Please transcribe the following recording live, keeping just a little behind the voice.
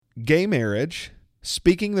Gay Marriage,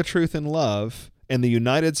 Speaking the Truth in Love, and the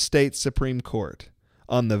United States Supreme Court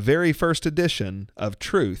on the very first edition of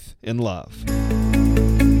Truth in Love.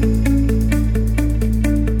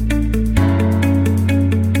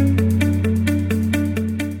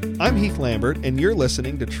 I'm Heath Lambert, and you're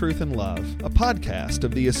listening to Truth in Love, a podcast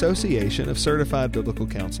of the Association of Certified Biblical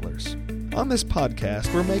Counselors. On this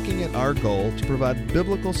podcast, we're making it our goal to provide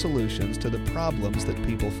biblical solutions to the problems that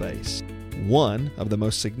people face. One of the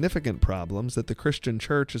most significant problems that the Christian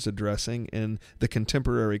church is addressing in the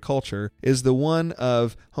contemporary culture is the one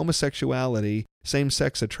of homosexuality,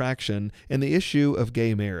 same-sex attraction, and the issue of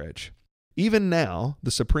gay marriage. Even now, the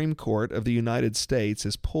Supreme Court of the United States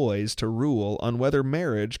is poised to rule on whether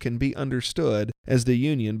marriage can be understood as the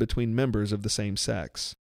union between members of the same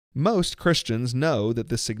sex. Most Christians know that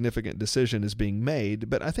this significant decision is being made,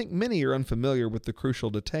 but I think many are unfamiliar with the crucial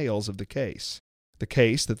details of the case. The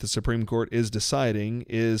case that the Supreme Court is deciding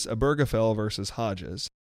is Obergefell versus Hodges.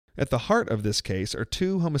 At the heart of this case are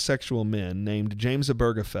two homosexual men named James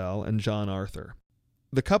Obergefell and John Arthur.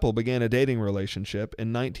 The couple began a dating relationship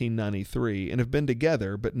in 1993 and have been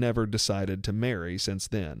together but never decided to marry since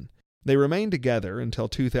then. They remained together until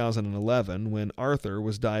 2011 when Arthur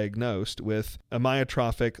was diagnosed with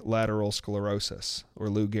amyotrophic lateral sclerosis, or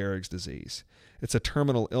Lou Gehrig's disease. It's a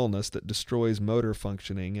terminal illness that destroys motor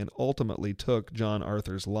functioning and ultimately took John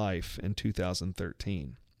Arthur's life in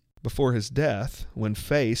 2013. Before his death, when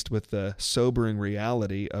faced with the sobering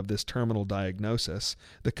reality of this terminal diagnosis,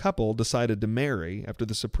 the couple decided to marry after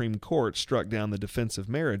the Supreme Court struck down the Defense of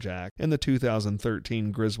Marriage Act in the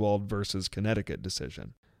 2013 Griswold versus Connecticut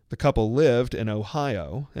decision. The couple lived in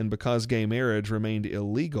Ohio, and because gay marriage remained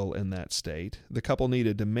illegal in that state, the couple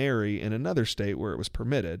needed to marry in another state where it was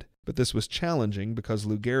permitted, but this was challenging because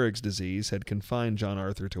Lou Gehrig's disease had confined John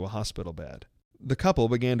Arthur to a hospital bed. The couple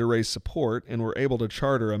began to raise support and were able to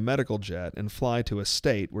charter a medical jet and fly to a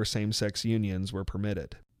state where same-sex unions were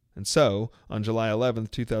permitted. And so, on July 11,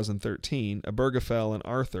 2013, Obergefell and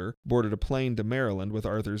Arthur boarded a plane to Maryland with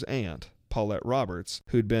Arthur's aunt, Paulette Roberts,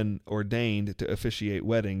 who'd been ordained to officiate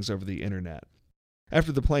weddings over the internet.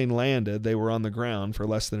 After the plane landed, they were on the ground for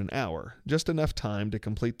less than an hour, just enough time to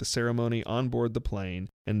complete the ceremony on board the plane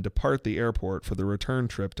and depart the airport for the return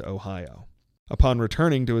trip to Ohio. Upon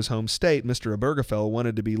returning to his home state, Mr. Obergefell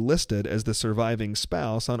wanted to be listed as the surviving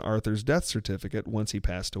spouse on Arthur's death certificate once he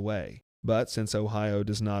passed away. But since Ohio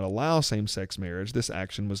does not allow same-sex marriage, this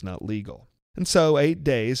action was not legal. And so, 8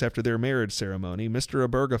 days after their marriage ceremony, Mr.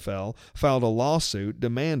 Obergefell filed a lawsuit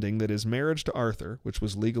demanding that his marriage to Arthur, which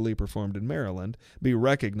was legally performed in Maryland, be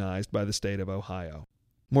recognized by the state of Ohio.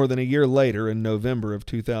 More than a year later, in November of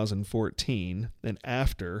 2014, and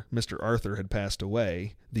after Mr. Arthur had passed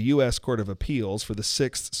away, the U.S. Court of Appeals for the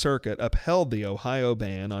Sixth Circuit upheld the Ohio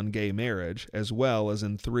ban on gay marriage, as well as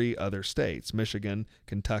in 3 other states, Michigan,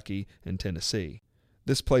 Kentucky, and Tennessee.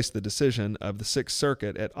 This placed the decision of the Sixth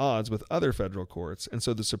Circuit at odds with other federal courts, and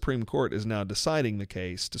so the Supreme Court is now deciding the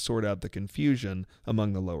case to sort out the confusion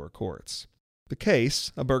among the lower courts. The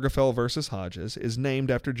case, Obergefell versus Hodges, is named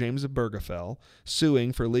after James Obergefell,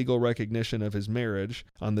 suing for legal recognition of his marriage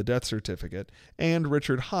on the death certificate, and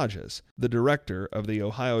Richard Hodges, the director of the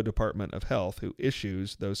Ohio Department of Health who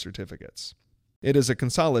issues those certificates. It is a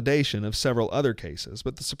consolidation of several other cases,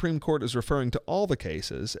 but the Supreme Court is referring to all the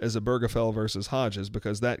cases as Obergefell versus Hodges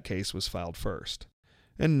because that case was filed first.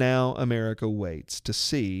 And now America waits to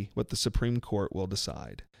see what the Supreme Court will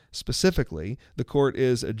decide. Specifically, the court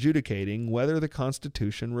is adjudicating whether the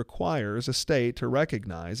Constitution requires a state to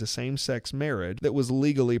recognize a same-sex marriage that was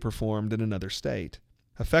legally performed in another state.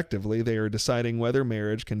 Effectively, they are deciding whether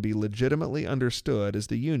marriage can be legitimately understood as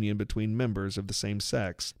the union between members of the same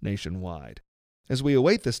sex nationwide. As we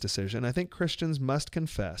await this decision, I think Christians must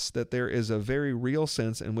confess that there is a very real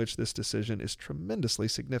sense in which this decision is tremendously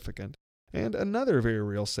significant, and another very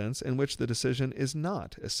real sense in which the decision is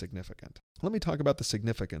not as significant. Let me talk about the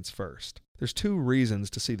significance first. There's 2 reasons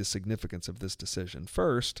to see the significance of this decision.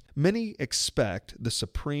 First, many expect the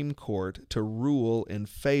Supreme Court to rule in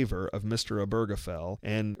favor of Mr. Obergefell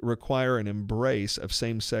and require an embrace of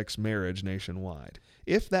same-sex marriage nationwide.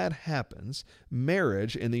 If that happens,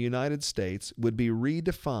 marriage in the United States would be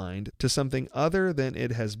redefined to something other than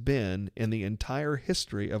it has been in the entire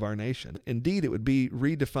history of our nation. Indeed, it would be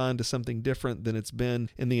redefined to something different than it's been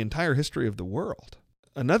in the entire history of the world.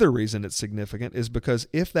 Another reason it's significant is because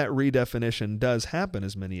if that redefinition does happen,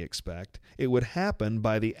 as many expect, it would happen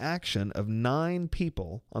by the action of 9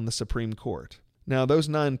 people on the Supreme Court. Now, those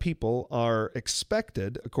 9 people are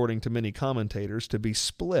expected, according to many commentators, to be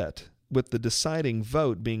split, with the deciding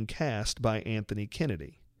vote being cast by Anthony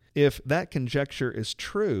Kennedy. If that conjecture is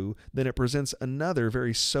true, then it presents another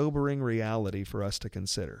very sobering reality for us to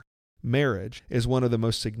consider. Marriage is one of the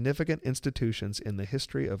most significant institutions in the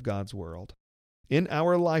history of God's world. In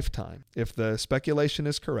our lifetime, if the speculation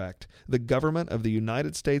is correct, the government of the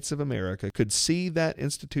United States of America could see that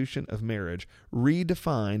institution of marriage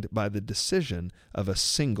redefined by the decision of a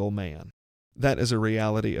single man. That is a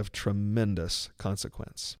reality of tremendous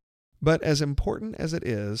consequence. But as important as it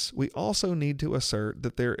is, we also need to assert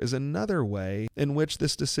that there is another way in which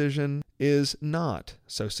this decision is not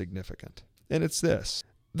so significant. And it's this.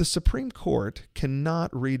 The Supreme Court cannot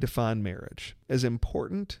redefine marriage. As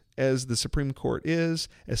important as the Supreme Court is,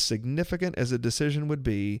 as significant as a decision would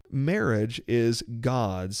be, marriage is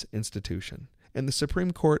God's institution. And the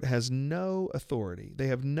Supreme Court has no authority. They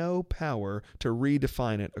have no power to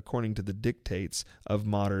redefine it according to the dictates of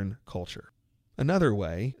modern culture. Another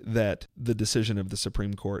way that the decision of the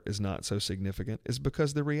Supreme Court is not so significant is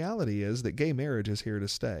because the reality is that gay marriage is here to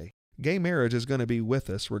stay. Gay marriage is going to be with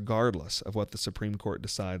us regardless of what the Supreme Court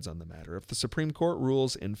decides on the matter. If the Supreme Court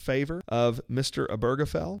rules in favor of Mr.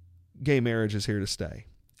 Obergefell, gay marriage is here to stay.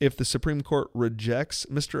 If the Supreme Court rejects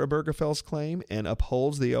Mr. Obergefell's claim and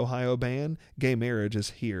upholds the Ohio ban, gay marriage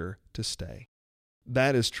is here to stay.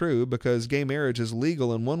 That is true because gay marriage is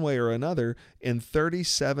legal in one way or another in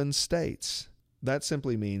 37 states. That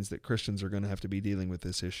simply means that Christians are going to have to be dealing with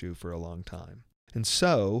this issue for a long time. And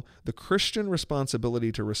so, the Christian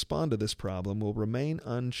responsibility to respond to this problem will remain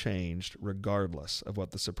unchanged regardless of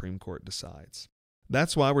what the Supreme Court decides.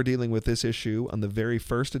 That's why we're dealing with this issue on the very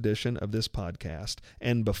first edition of this podcast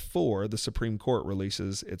and before the Supreme Court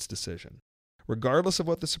releases its decision. Regardless of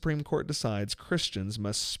what the Supreme Court decides, Christians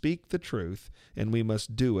must speak the truth and we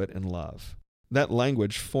must do it in love. That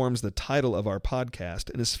language forms the title of our podcast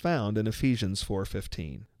and is found in Ephesians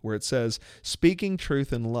 4:15, where it says, "Speaking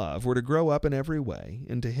truth in love, we're to grow up in every way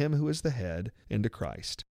into Him who is the head, into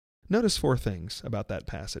Christ." Notice 4 things about that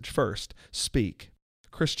passage. First, speak.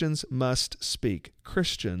 Christians must speak.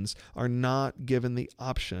 Christians are not given the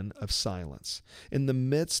option of silence. In the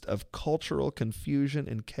midst of cultural confusion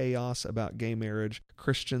and chaos about gay marriage,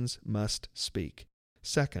 Christians must speak.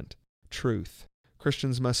 Second, truth.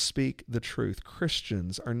 Christians must speak the truth.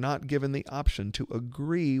 Christians are not given the option to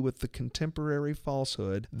agree with the contemporary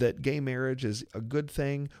falsehood that gay marriage is a good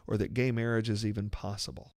thing or that gay marriage is even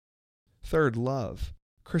possible. Third, love.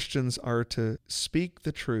 Christians are to speak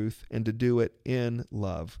the truth and to do it in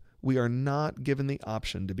love. We are not given the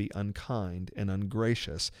option to be unkind and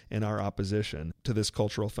ungracious in our opposition to this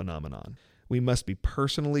cultural phenomenon. We must be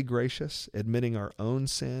personally gracious, admitting our own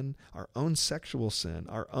sin, our own sexual sin,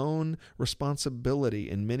 our own responsibility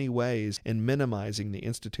in many ways, and minimizing the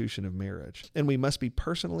institution of marriage. And we must be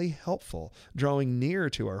personally helpful, drawing near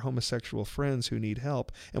to our homosexual friends who need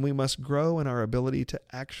help, and we must grow in our ability to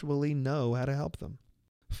actually know how to help them.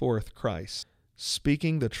 Fourth, Christ.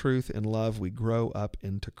 Speaking the truth in love, we grow up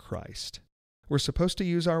into Christ. We're supposed to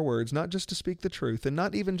use our words not just to speak the truth and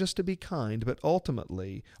not even just to be kind, but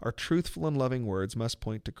ultimately our truthful and loving words must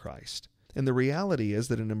point to Christ. And the reality is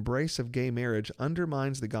that an embrace of gay marriage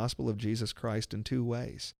undermines the gospel of Jesus Christ in 2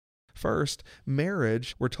 ways. First,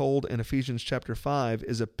 marriage, we're told in Ephesians chapter 5,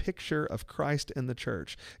 is a picture of Christ and the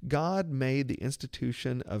church. God made the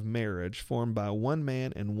institution of marriage formed by one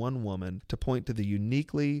man and one woman to point to the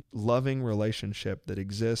uniquely loving relationship that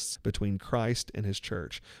exists between Christ and his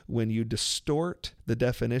church. When you distort the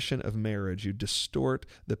definition of marriage, you distort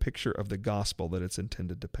the picture of the gospel that it's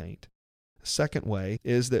intended to paint. Second way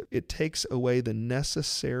is that it takes away the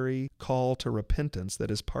necessary call to repentance that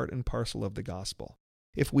is part and parcel of the gospel.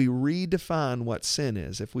 If we redefine what sin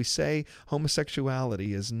is, if we say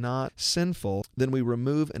homosexuality is not sinful, then we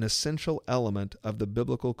remove an essential element of the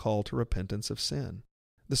biblical call to repentance of sin.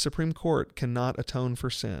 The Supreme Court cannot atone for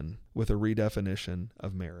sin with a redefinition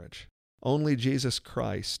of marriage. Only Jesus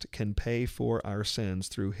Christ can pay for our sins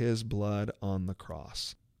through His blood on the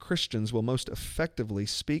cross. Christians will most effectively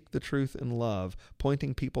speak the truth in love,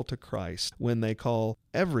 pointing people to Christ when they call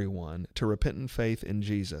everyone to repentant faith in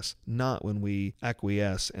Jesus, not when we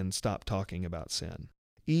acquiesce and stop talking about sin.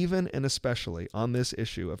 Even and especially on this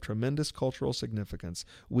issue of tremendous cultural significance,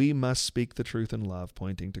 we must speak the truth in love,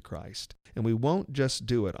 pointing to Christ. And we won't just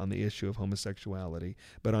do it on the issue of homosexuality,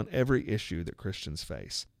 but on every issue that Christians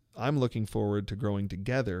face. I'm looking forward to growing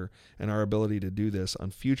together in our ability to do this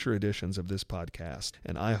on future editions of this podcast,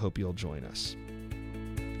 and I hope you'll join us.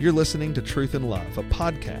 You're listening to Truth and Love, a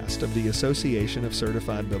podcast of the Association of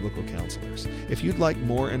Certified Biblical Counselors. If you'd like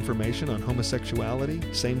more information on homosexuality,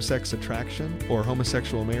 same-sex attraction, or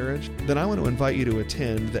homosexual marriage, then I want to invite you to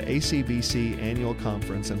attend the ACBC Annual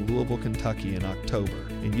Conference in Louisville, Kentucky in October,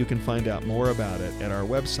 and you can find out more about it at our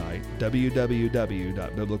website,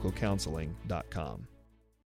 www.biblicalcounseling.com.